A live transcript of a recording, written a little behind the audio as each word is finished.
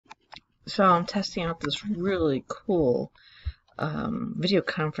So I'm testing out this really cool video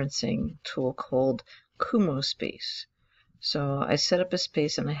conferencing tool called Kumospace. So I set up a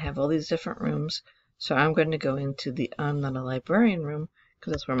space and I have all these different rooms. So I'm going to go into the I'm not a librarian room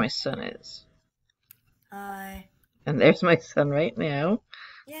because that's where my son is. Hi. And there's my son right now.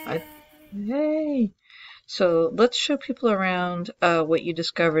 I, Yay! Hey! So let's show people around what you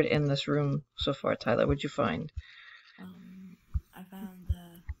discovered in this room so far, Tyler. What'd you find? Um, I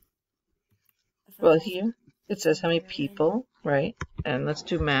Well, found here it people says in how many my range. people, right? And let's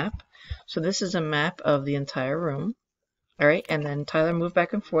do map. So this is a map of the entire room. All right, and then Tyler moved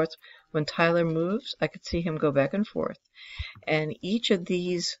back and forth. When Tyler moves, I could see him go back and forth. And each of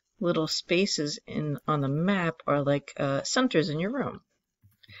these little spaces in on the map are like centers in your room.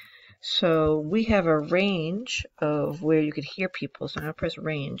 So we have a range of where you could hear people. So I'm gonna press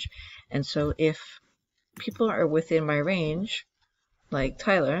range. And so if people are within my range, like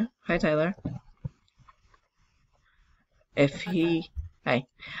Tyler, hi Tyler, if Okay. he, hi,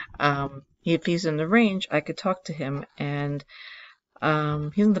 if he's in the range, I could talk to him and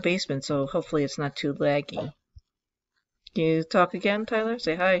he's in the basement, so hopefully it's not too laggy. Can you talk again, Tyler?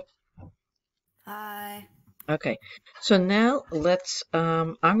 Say hi. Hi. Okay. So now let's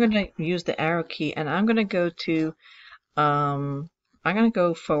I'm gonna use the arrow key and um I'm gonna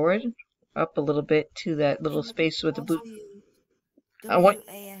go forward up a little bit to that little And you can space with the blue also use what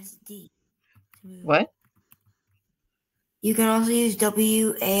WASD to move. what? You can also use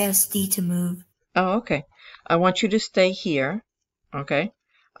WASD to move. Oh, okay. I want you to stay here. Okay.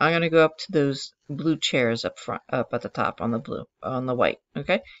 I'm gonna go up to those blue chairs up front up at the top on the blue on the white.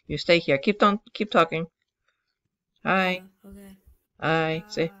 Okay? You stay here. Keep talking. Hi. Okay. Hi.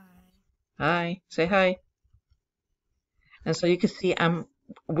 Say Hi. hi. Say hi. And so you can see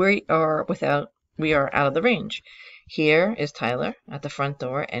we are out of the range. Here is Tyler at the front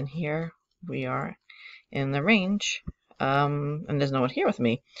door, and here we are in the range. And there's no one here with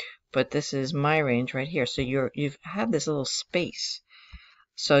me, but this is my range right here. So you've had this little space.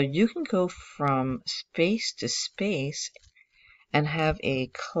 So you can go from space to space and have a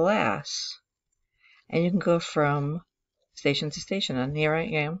class, and you can go from station to station. And here I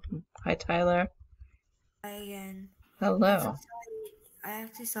am. Hi, Tyler. Hi again. I actually Hello. saw you. I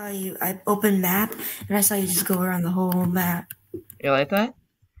actually saw you. I opened map and I saw you just go around the whole map. You like that?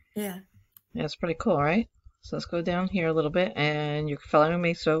 Yeah. Yeah, it's pretty cool, right? So let's go down here a little bit, and you're following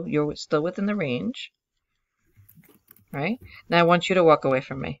me, so you're still within the range, right? Now I want you to walk away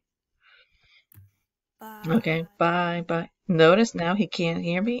from me. Okay, Bye. bye, bye. Notice now he can't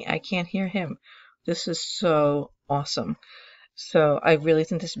hear me. I can't hear him. This is so awesome. So I really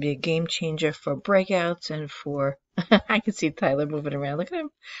think this would be a game changer for breakouts and for I can see Tyler moving around. Look at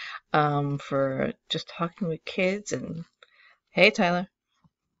him. For just talking with kids and hey Tyler.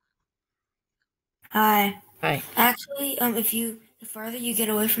 Hi. Hi. Actually, the farther you get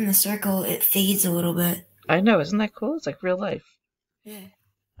away from the circle, it fades a little bit. I know, isn't that cool? It's like real life. Yeah.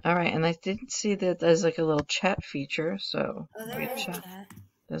 All right, and I didn't see that there's like a little chat feature, so Oh, maybe there is chat. chat.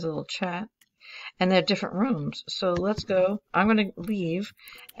 There's a little chat, and there are different rooms. So let's go. I'm gonna leave,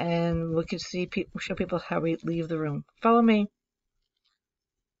 and we can see people, show people how we leave the room. Follow me.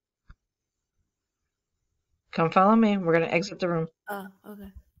 Come follow me. We're gonna exit the room, Oh,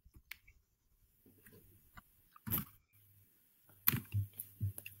 okay.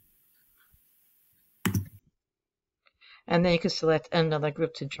 and then you can select another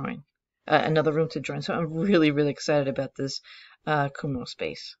group to join, another room to join. So I'm really, really excited about this Kumo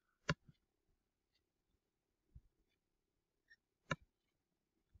space.